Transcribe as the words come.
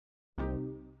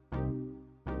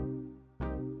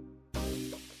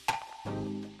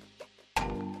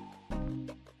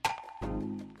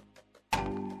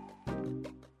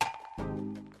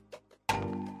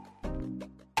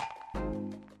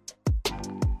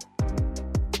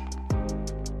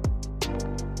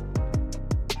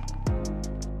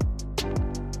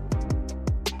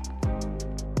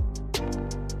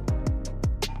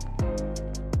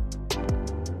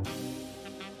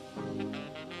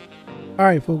All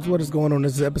right, folks, what is going on?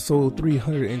 This is episode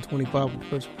 325 of the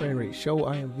First Frame Rate Show.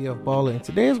 I am VF Baller, and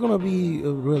today is going to be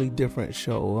a really different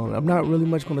show. I'm not really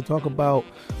much going to talk about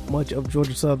much of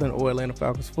Georgia Southern or Atlanta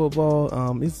Falcons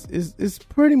football. It's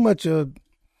pretty much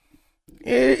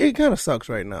it kind of sucks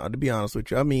right now, to be honest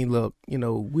with you. I mean, look,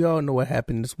 we all know what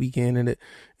happened this weekend, and it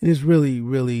is really,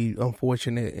 really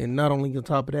unfortunate. And not only on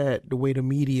top of that, the way the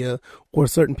media or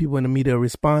certain people in the media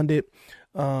responded.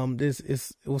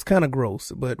 It was kind of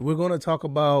gross, but we're going to talk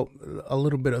about a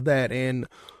little bit of that, and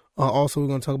also we're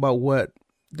going to talk about what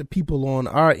the people on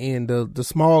our end, the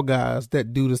small guys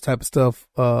that do this type of stuff.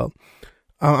 I'm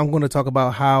going to talk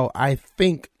about how I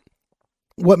think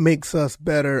what makes us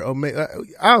better,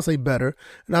 I'll say better,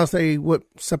 and I'll say what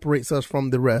separates us from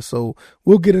the rest. So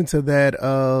we'll get into that.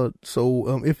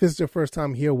 If it's your first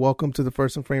time here, welcome to the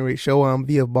First and Frame Rate Show. I'm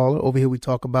VF Baller. Over here we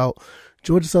talk about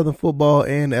Georgia Southern football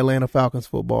and Atlanta Falcons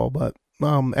football. But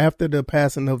after the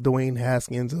passing of Dwayne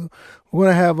Haskins, we're going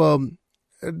to have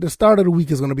the start of the week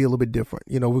is going to be a little bit different.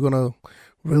 We're going to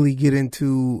really get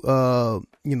into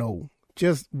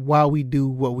just why we do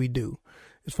what we do.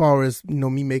 As far as,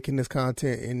 me making this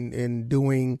content and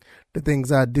doing the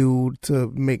things I do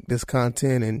to make this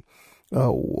content, and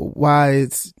why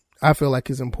I feel like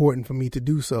it's important for me to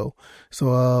do so.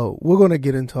 So we're going to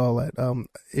get into all that.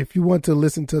 If you want to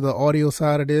listen to the audio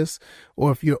side of this,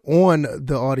 or if you're on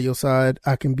the audio side,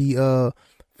 I can be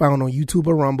found on YouTube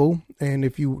or Rumble. And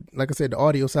if you, like I said, the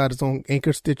audio side is on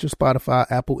Anchor, Stitcher, Spotify,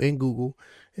 Apple, and Google.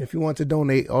 If you want to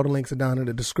donate, all the links are down in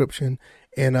the description,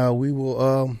 and we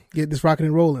will get this rocking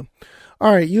and rolling.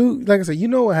 All right, like I said, you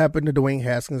know what happened to Dwayne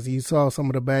Haskins. You saw some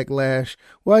of the backlash.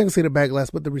 Well, I can say the backlash,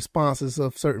 but the responses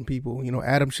of certain people.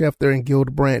 Adam Schefter and Gil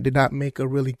Brandt did not make a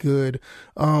really good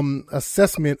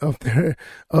assessment of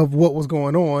what was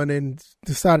going on, and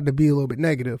decided to be a little bit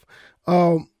negative.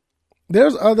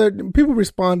 There's other people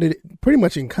responded pretty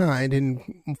much in kind, and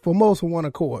for most with one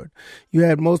accord. You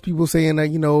had most people saying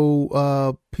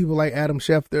that, people like Adam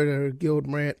Schefter or Gil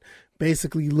Brandt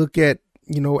basically look at,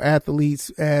 athletes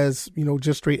as,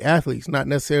 just straight athletes, not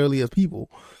necessarily as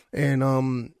people.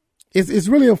 And it's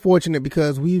really unfortunate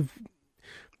because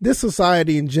this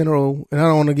society in general, and I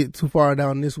don't want to get too far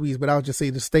down this weeds, but I'll just say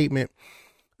the statement.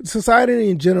 Society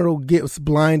in general gets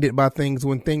blinded by things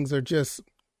when things are just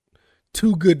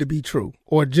too good to be true,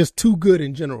 or just too good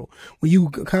in general. When you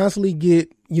constantly get,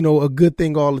 a good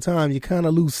thing all the time, you kind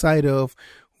of lose sight of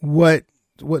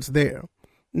what's there.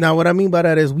 Now, what I mean by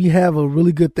that is we have a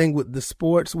really good thing with the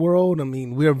sports world. I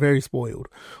mean, we're very spoiled.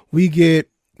 We get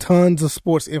tons of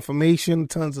sports information,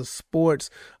 tons of sports,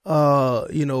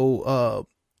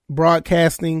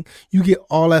 broadcasting. You get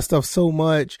all that stuff so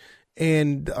much,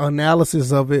 and the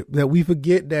analysis of it, that we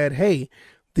forget that, hey,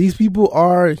 these people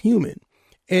are human.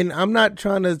 And I'm not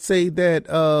trying to say that,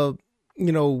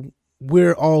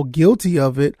 we're all guilty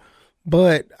of it,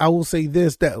 but I will say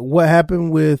this, that what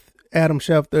happened with Adam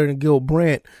Schefter and Gil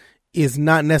Brandt is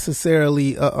not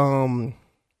necessarily, it's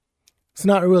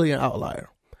not really an outlier.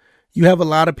 You have a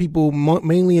lot of people,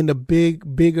 mainly in the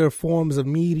bigger forms of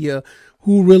media,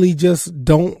 who really just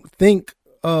don't think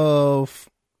of,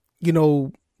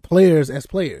 players as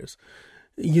players.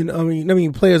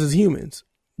 Players as humans.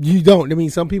 You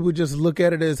don't. Some people just look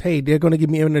at it as, hey, they're going to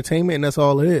give me entertainment, and that's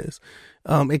all it is.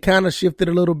 It kind of shifted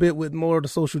a little bit with more of the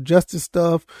social justice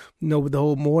stuff, with the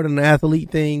whole more than an athlete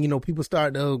thing. People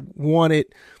start to wanted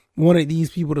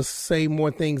these people to say more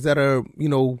things that are,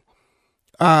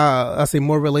 I say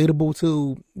more relatable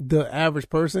to the average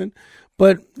person.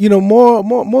 But,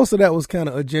 most of that was kind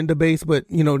of agenda based, but,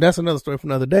 that's another story for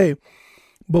another day.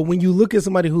 But when you look at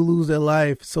somebody who lose their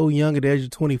life so young at the age of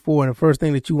 24, and the first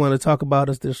thing that you want to talk about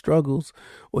is their struggles,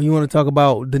 or you want to talk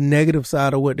about the negative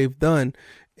side of what they've done,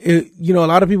 a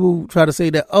lot of people try to say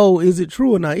that, oh, is it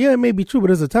true or not? Yeah, it may be true, but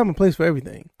there's a time and place for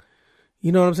everything.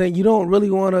 You know what I'm saying? You don't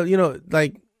really want to,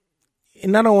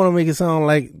 and I don't want to make it sound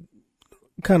like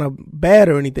kind of bad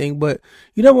or anything, but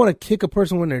you don't want to kick a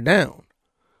person when they're down.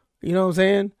 You know what I'm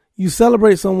saying? You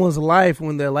celebrate someone's life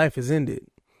when their life is ended.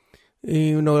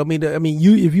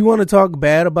 If you want to talk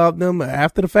bad about them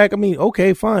after the fact,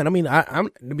 okay, fine. I'm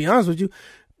to be honest with you,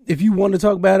 if you want to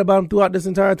talk bad about them throughout this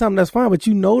entire time, that's fine. But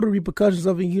the repercussions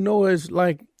of it, it's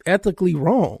like ethically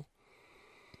wrong.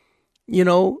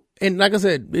 And like I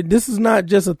said, this is not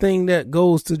just a thing that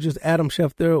goes to just Adam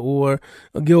Schefter or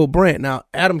Gil Brandt. Now,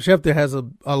 Adam Schefter has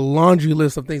a laundry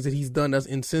list of things that he's done that's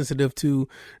insensitive to,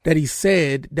 that he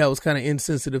said that was kind of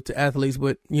insensitive to athletes.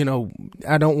 But,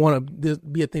 I don't want to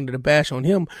be a thing to bash on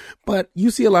him. But you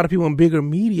see a lot of people in bigger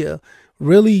media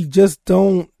really just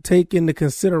don't take into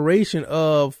consideration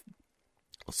of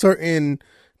certain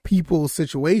people's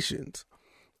situations.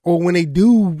 or when they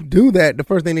do that, the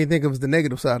first thing they think of is the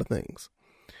negative side of things.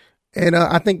 And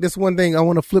I think this one thing I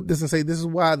want to flip this and say this is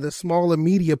why the smaller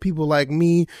media, people like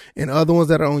me and other ones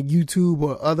that are on YouTube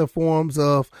or other forms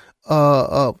of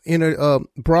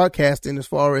broadcasting, as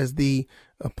far as the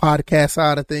podcast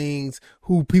side of things,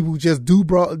 who people just do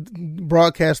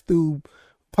broadcast through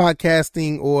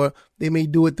podcasting, or they may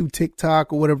do it through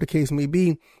TikTok or whatever the case may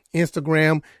be,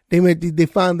 Instagram. They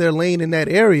find their lane in that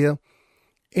area,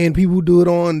 and people do it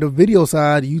on the video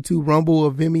side, YouTube, Rumble,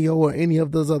 or Vimeo, or any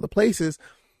of those other places.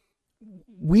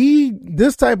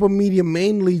 This type of media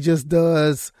mainly just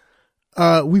does,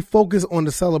 we focus on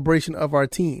the celebration of our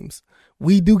teams.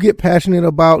 We do get passionate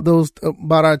about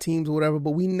our teams or whatever,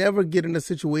 but we never get in a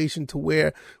situation to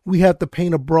where we have to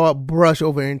paint a broad brush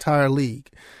over an entire league.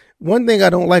 One thing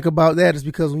I don't like about that is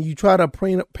because when you try to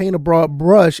paint a broad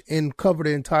brush and cover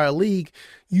the entire league,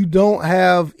 you don't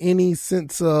have any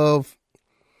sense of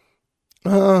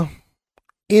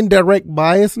indirect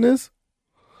biasness.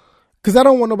 Because I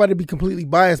don't want nobody to be completely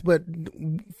biased, but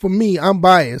for me, I'm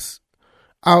biased.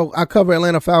 I cover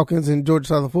Atlanta Falcons and Georgia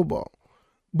Southern football.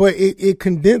 But it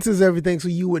condenses everything so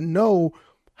you would know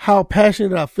how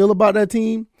passionate I feel about that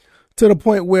team, to the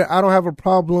point where I don't have a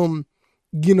problem,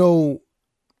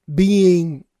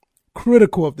 being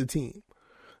critical of the team.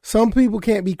 Some people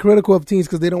can't be critical of teams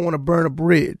because they don't want to burn a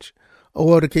bridge, or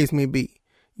whatever the case may be.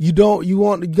 You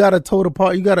gotta toe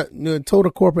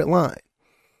the corporate line.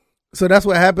 So that's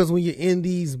what happens when you're in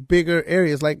these bigger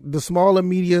areas. Like the smaller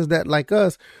medias that like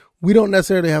us, we don't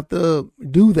necessarily have to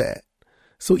do that.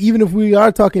 So even if we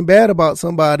are talking bad about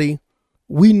somebody,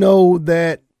 we know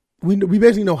that we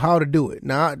basically know how to do it.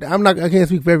 Now, I can't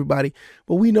speak for everybody,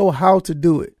 but we know how to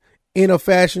do it in a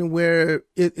fashion where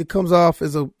it comes off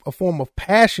as a form of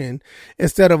passion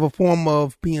instead of a form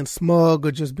of being smug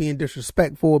or just being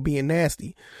disrespectful or being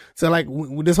nasty. So like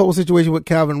with this whole situation with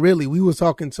Calvin Ridley, we was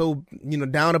talking so,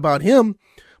 down about him,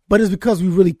 but it's because we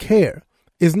really care.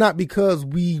 It's not because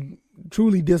we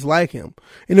truly dislike him.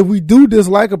 And if we do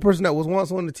dislike a person that was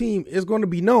once on the team, it's going to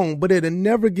be known, but it'll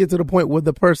never get to the point where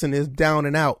the person is down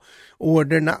and out or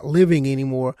they're not living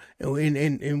anymore.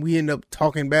 And we end up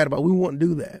talking bad about it. We won't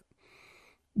do that.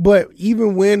 But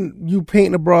even when you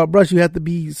paint a broad brush, you have to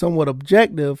be somewhat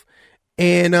objective,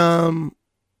 and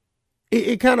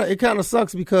it kind of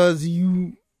sucks because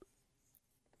you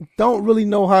don't really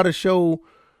know how to show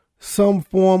some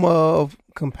form of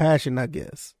compassion. I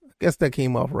guess that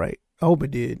came off right. I hope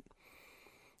it did,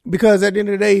 because at the end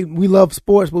of the day, we love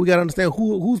sports, but we got to understand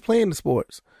who's playing the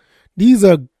sports. These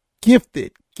are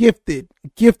gifted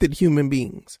human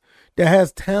beings that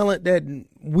has talent that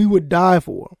we would die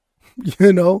for.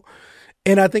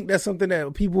 And I think that's something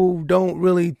that people don't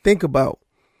really think about.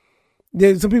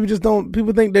 Some people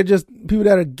people think they're just people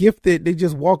that are gifted. They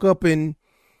just walk up and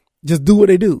just do what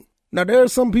they do. Now, there are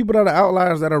some people that are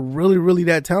outliers that are really, really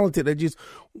that talented, that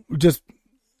just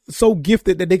so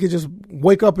gifted that they could just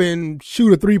wake up and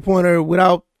shoot a 3-pointer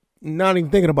without not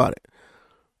even thinking about it.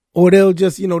 Or they'll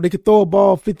just, they could throw a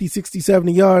ball 50, 60,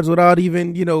 70 yards without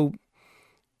even,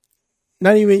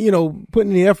 not even,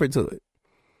 putting any effort to it.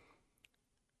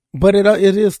 But it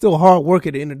is still hard work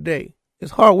at the end of the day.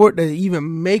 It's hard work to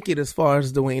even make it as far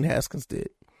as Dwayne Haskins did.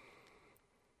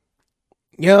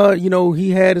 Yeah,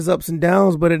 he had his ups and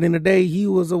downs, but at the end of the day, he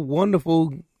was a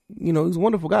wonderful, he's a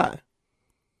wonderful guy.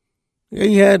 Yeah,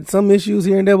 he had some issues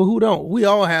here and there, but who don't? We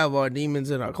all have our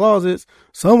demons in our closets.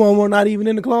 Some of them are not even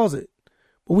in the closet,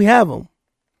 but we have them.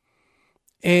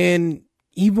 And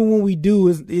even when we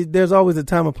do, there's always a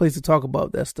time and place to talk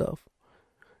about that stuff.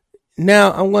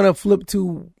 Now, I'm going to flip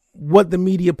to what the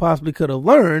media possibly could have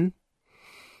learned.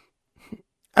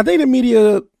 I think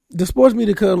the sports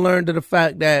media could have learned to the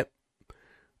fact that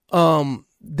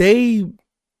they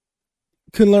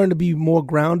could learn to be more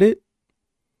grounded.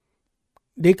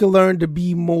 They could learn to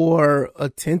be more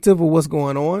attentive of what's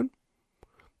going on.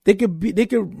 They could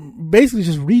basically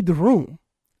just read the room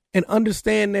and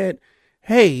understand that,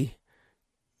 hey,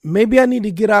 maybe I need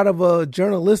to get out of a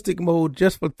journalistic mode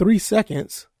just for 3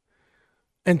 seconds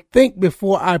and think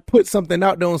before I put something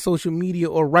out there on social media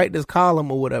or write this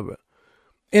column or whatever.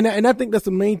 And I think that's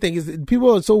the main thing, is that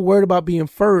people are so worried about being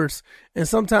first, and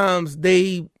sometimes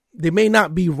they may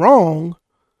not be wrong,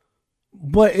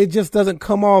 but it just doesn't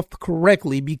come off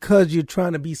correctly because you're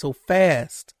trying to be so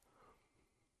fast.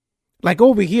 Like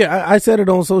over here, I said it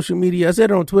on social media. I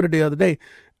said it on Twitter the other day.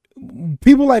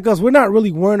 People like us, we're not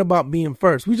really worrying about being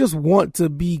first. We just want to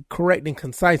be correct and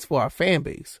concise for our fan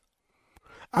base.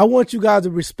 I want you guys to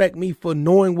respect me for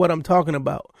knowing what I'm talking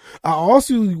about. I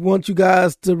also want you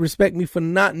guys to respect me for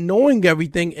not knowing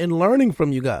everything and learning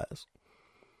from you guys.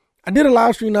 I did a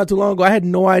live stream not too long ago. I had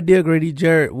no idea Grady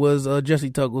Jarrett was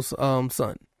Jesse Tuggle's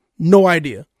son. No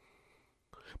idea.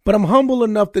 But I'm humble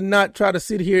enough to not try to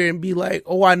sit here and be like,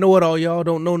 oh, I know it all. Y'all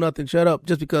don't know nothing. Shut up.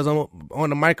 Just because I'm on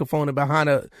the microphone and behind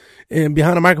a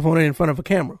microphone and in front of a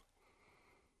camera.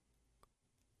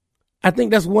 I think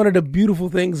that's one of the beautiful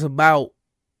things about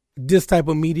this type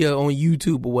of media on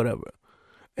YouTube or whatever.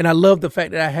 And I love the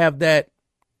fact that I have that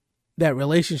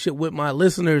relationship with my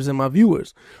listeners and my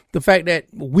viewers. The fact that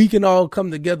we can all come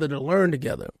together to learn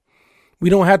together. We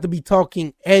don't have to be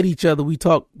talking at each other. We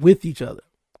talk with each other.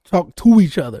 Talk to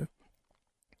each other.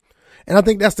 And I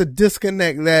think that's the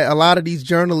disconnect that a lot of these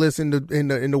journalists in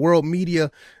the world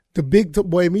media, the big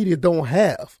boy media, don't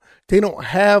have. They don't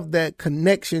have that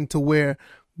connection to where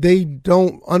they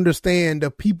don't understand the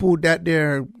people that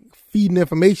they're feeding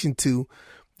information to.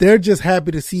 They're just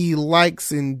happy to see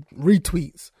likes and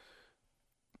retweets.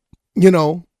 You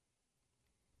know.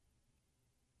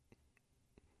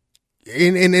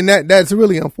 And that's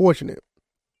really unfortunate.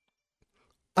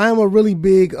 I am a really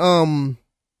big fan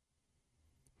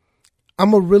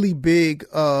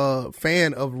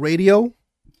of radio,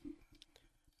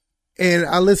 and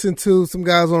I listen to some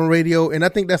guys on radio, and I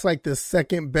think that's like the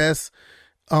second best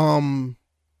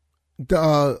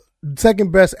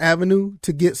avenue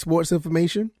to get sports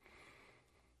information,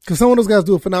 because some of those guys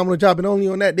do a phenomenal job, and only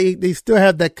on that they still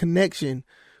have that connection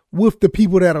with the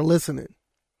people that are listening.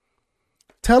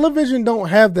 Television don't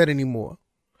have that anymore.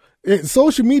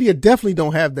 Social media definitely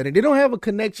don't have that. They don't have a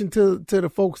connection to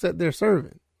the folks that they're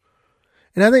serving.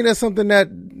 And I think that's something that,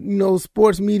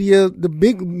 sports media, the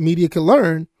big media, can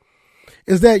learn,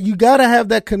 is that you got to have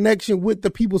that connection with the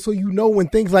people, so when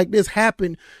things like this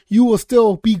happen, you will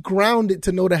still be grounded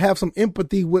to have some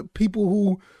empathy with people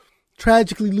who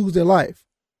tragically lose their life.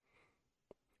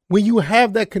 When you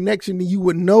have that connection, then you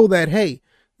would know that, hey,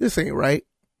 this ain't right.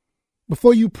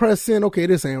 Before you press in, okay,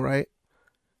 this ain't right.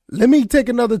 Let me take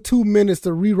another 2 minutes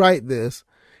to rewrite this.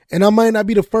 And I might not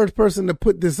be the first person to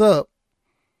put this up.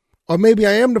 Or maybe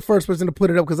I am the first person to put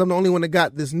it up because I'm the only one that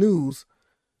got this news.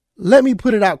 Let me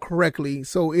put it out correctly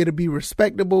so it'll be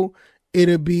respectable.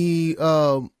 It'll be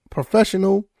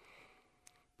professional.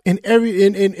 And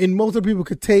most of the people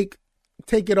could take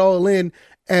it all in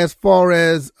as far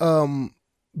as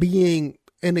being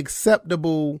an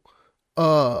acceptable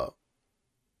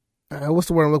what's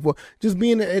the word I'm looking for? Just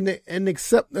being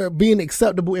being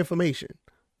acceptable information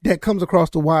that comes across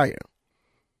the wire.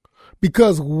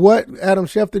 Because what Adam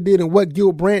Schefter did and what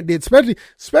Gil Brandt did, especially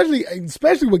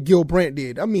what Gil Brandt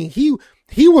did. I mean, he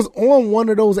was on one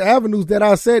of those avenues that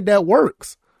I said that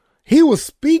works. He was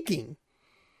speaking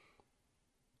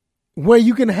where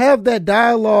you can have that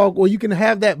dialogue or you can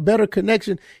have that better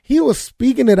connection. He was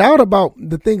speaking it out about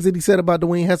the things that he said about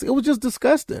Dwayne Haskins. It was just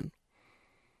disgusting.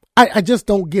 I just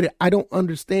don't get it. I don't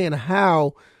understand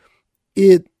how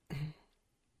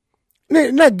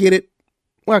not get it.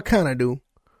 Well, I kind of do.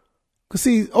 Because,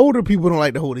 see, older people don't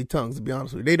like to hold their tongues, to be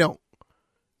honest with you. They don't.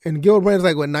 And Gil Brandt's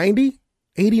like, what, 90?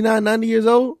 89, 90 years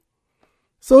old?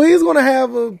 So he's going to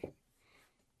have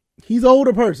he's an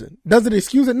older person. Does it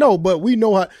excuse it? No, but we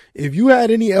know how, if you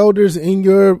had any elders in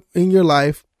your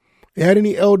life, you had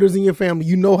any elders in your family,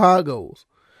 you know how it goes.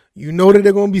 You know that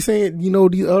they're going to be saying, these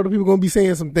other people are going to be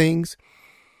saying some things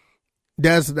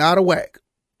that's out of whack.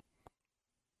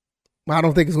 I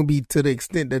don't think it's going to be to the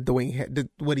extent that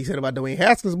what he said about Dwayne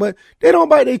Haskins, but they don't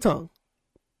bite their tongue.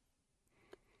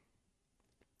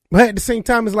 But at the same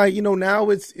time, it's like, now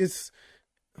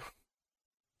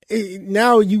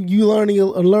now you learning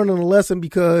a lesson,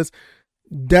 because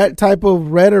that type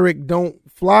of rhetoric don't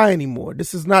fly anymore.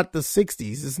 This is not the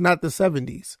 60s. It's not the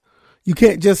 70s. You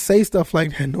can't just say stuff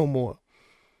like that no more.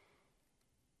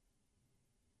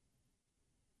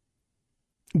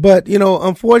 But,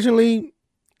 unfortunately,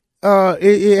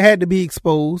 it had to be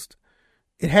exposed.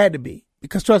 It had to be.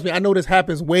 Because trust me, I know this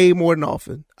happens way more than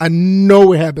often. I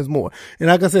know it happens more. And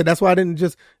like I said, that's why I didn't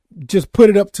just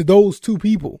put it up to those two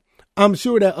people. I'm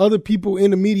sure that other people in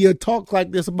the media talk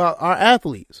like this about our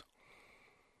athletes.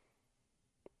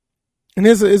 And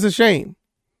it's a shame.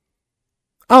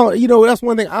 That's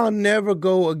one thing I'll never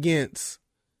go against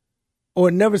or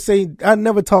never say. I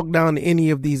never talk down to any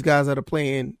of these guys that are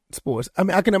playing sports. I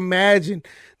mean, I can imagine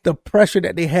the pressure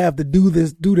that they have to do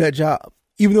that job.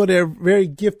 Even though they're very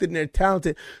gifted and they're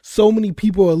talented, so many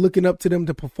people are looking up to them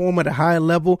to perform at a high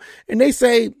level. And they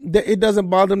say that it doesn't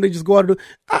bother them. They just go out and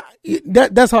do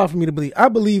that's hard for me to believe. I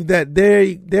believe that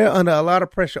they're under a lot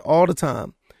of pressure all the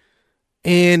time.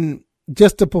 And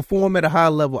just to perform at a high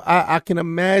level, I can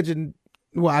imagine.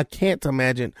 Well, I can't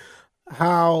imagine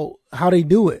how they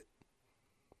do it.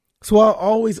 So I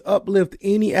always uplift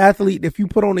any athlete. If you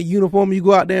put on a uniform and you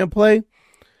go out there and play,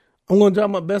 I'm going to try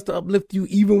my best to uplift you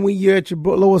even when you're at your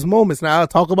lowest moments. Now, I'll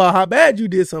talk about how bad you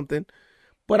did something,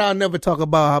 but I'll never talk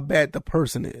about how bad the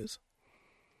person is.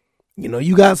 You know,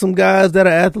 you got some guys that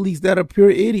are athletes that are pure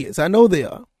idiots. I know they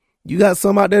are. You got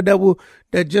some out there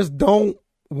that just don't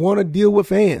want to deal with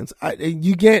fans. I'm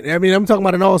talking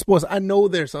about in all sports. I know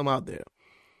there's some out there.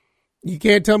 You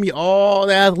can't tell me all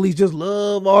the athletes just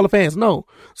love all the fans. No,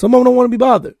 some of them don't want to be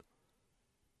bothered.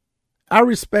 I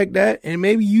respect that, and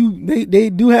maybe they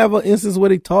do have an instance where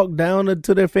they talk down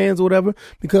to their fans or whatever,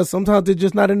 because sometimes they're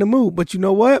just not in the mood. But you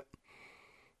know what?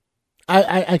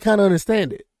 I kind of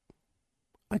understand it.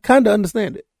 I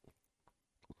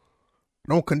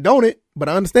don't condone it, but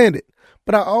I understand it.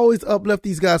 But I always uplift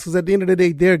these guys because at the end of the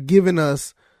day, they're giving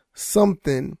us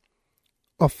something,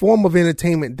 a form of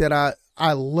entertainment that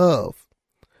I love.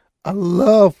 I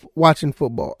love watching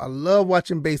football. I love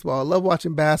watching baseball. I love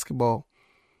watching basketball.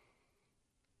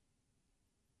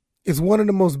 It's one of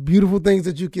the most beautiful things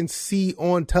that you can see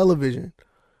on television.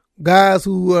 Guys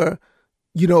who are,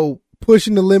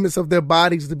 pushing the limits of their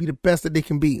bodies to be the best that they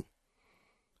can be.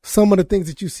 Some of the things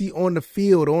that you see on the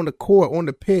field, on the court, on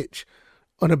the pitch,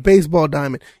 on a baseball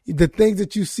diamond, the things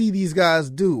that you see these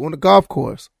guys do on the golf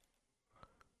course.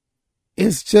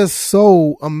 It's just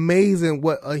so amazing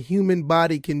what a human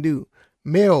body can do.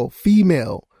 Male,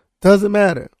 female, doesn't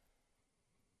matter.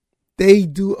 They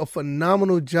do a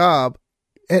phenomenal job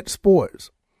at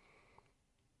sports.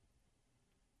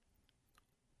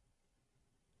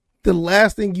 The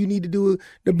last thing you need to do,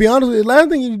 to be honest with you, the last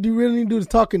thing you really need to do is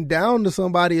talking down to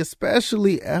somebody,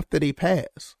 especially after they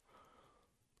pass.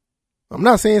 I'm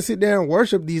not saying sit there and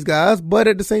worship these guys, but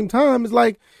at the same time, it's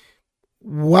like,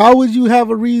 why would you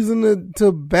have a reason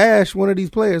to bash one of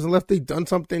these players unless they've done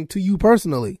something to you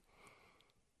personally?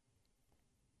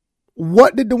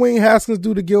 What did Dwayne Haskins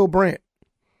do to Gil Brandt?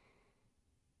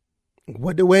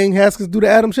 What did Dwayne Haskins do to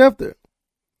Adam Schefter?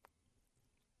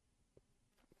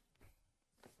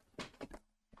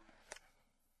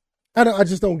 I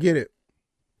just don't get it.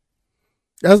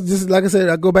 That's just, like I said,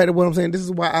 I go back to what I'm saying. This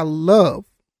is why I love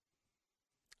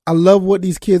what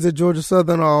these kids at Georgia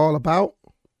Southern are all about.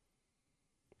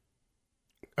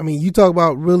 I mean, you talk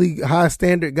about really high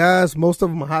standard guys. Most of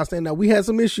them are high standard. Now, we had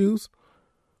some issues.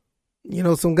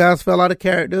 Some guys fell out of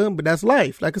character, but that's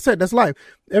life. Like I said, that's life.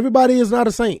 Everybody is not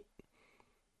a saint.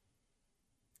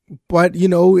 But,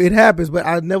 it happens. But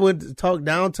I never talk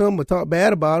down to them or talk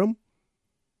bad about them.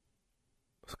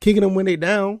 Kicking them when they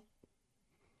down.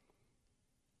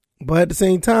 But at the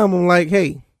same time, I'm like,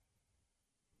 hey,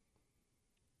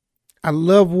 I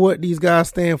love what these guys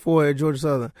stand for at Georgia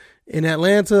Southern. In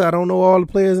Atlanta, I don't know all the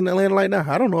players in Atlanta right now.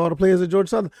 I don't know all the players at Georgia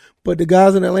Southern. But the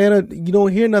guys in Atlanta, you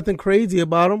don't hear nothing crazy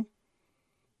about them.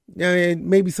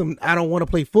 Maybe some I don't want to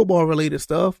play football related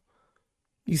stuff.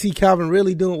 You see Calvin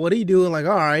really doing what he doing, like,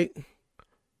 all right.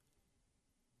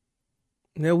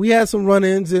 Now, we had some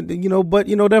run-ins, but,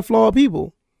 they're flawed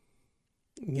people.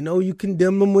 You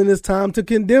condemn them when it's time to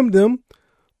condemn them.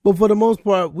 But for the most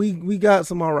part, we got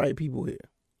some all right people here.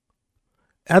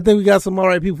 I think we got some all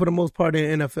right people for the most part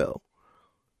in the NFL.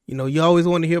 You always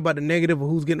want to hear about the negative of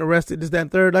who's getting arrested, this, that,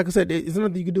 and third. Like I said, there's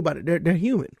nothing you can do about it. They're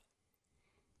human.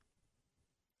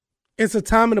 It's a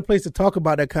time and a place to talk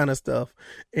about that kind of stuff.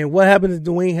 And what happened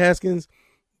to Dwayne Haskins,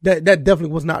 that definitely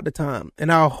was not the time.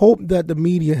 And I hope that the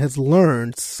media has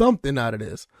learned something out of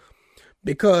this.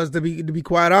 Because to be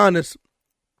quite honest,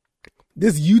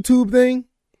 this YouTube thing,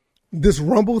 this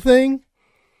Rumble thing,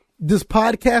 this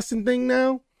podcasting thing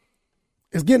now,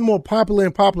 is getting more popular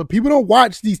and popular. People don't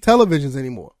watch these televisions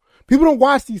anymore. People don't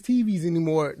watch these TVs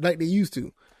anymore like they used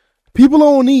to. People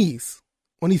are on these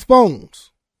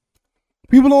phones.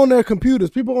 People are on their computers.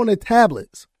 People are on their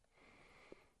tablets.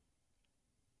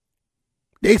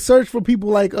 They search for people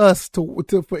like us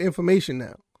for information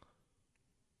now.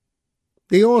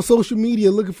 They on social media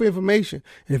looking for information.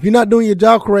 And if you're not doing your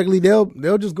job correctly,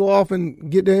 they'll just go off and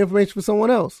get their information from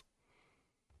someone else.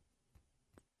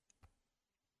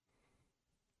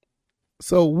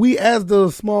 So we, as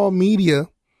the small media,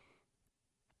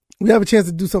 we have a chance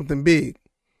to do something big.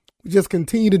 We just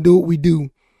continue to do what we do.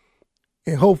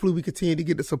 And hopefully we continue to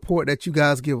get the support that you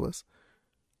guys give us.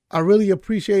 I really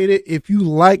appreciate it. If you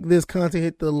like this content,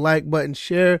 hit the like button,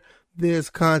 share this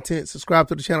content, subscribe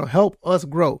to the channel, help us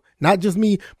grow. Not just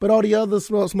me, but all the other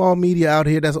small media out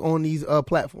here that's on these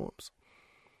platforms.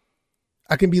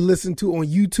 I can be listened to on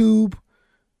YouTube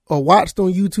or watched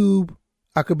on YouTube.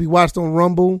 I could be watched on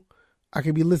Rumble. I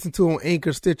can be listened to on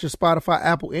Anchor, Stitcher, Spotify,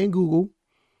 Apple, and Google.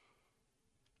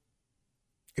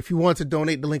 If you want to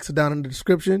donate, the links are down in the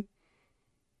description.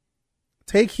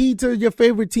 Take heed to your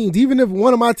favorite teams. Even if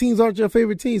one of my teams aren't your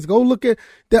favorite teams, go look at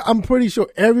that. I'm pretty sure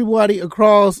everybody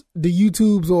across the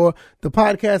YouTubes or the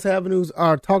podcast avenues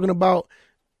are talking about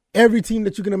every team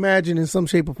that you can imagine in some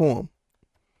shape or form.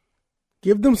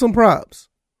 Give them some props.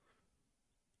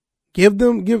 Give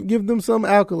them some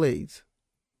accolades.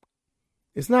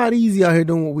 It's not easy out here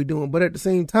doing what we're doing, but at the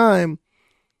same time,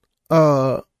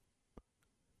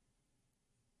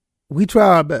 we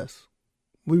try our best.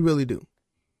 We really do.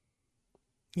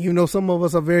 Even though some of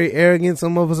us are very arrogant,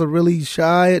 some of us are really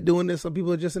shy at doing this, some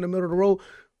people are just in the middle of the road,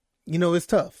 it's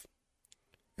tough.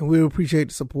 And we appreciate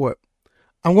the support.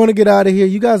 I'm going to get out of here.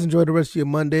 You guys enjoy the rest of your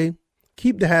Monday.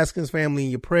 Keep the Haskins family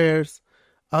in your prayers.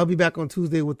 I'll be back on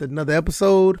Tuesday with another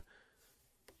episode.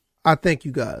 I thank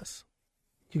you guys.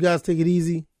 You guys take it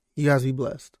easy. You guys be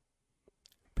blessed.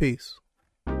 Peace.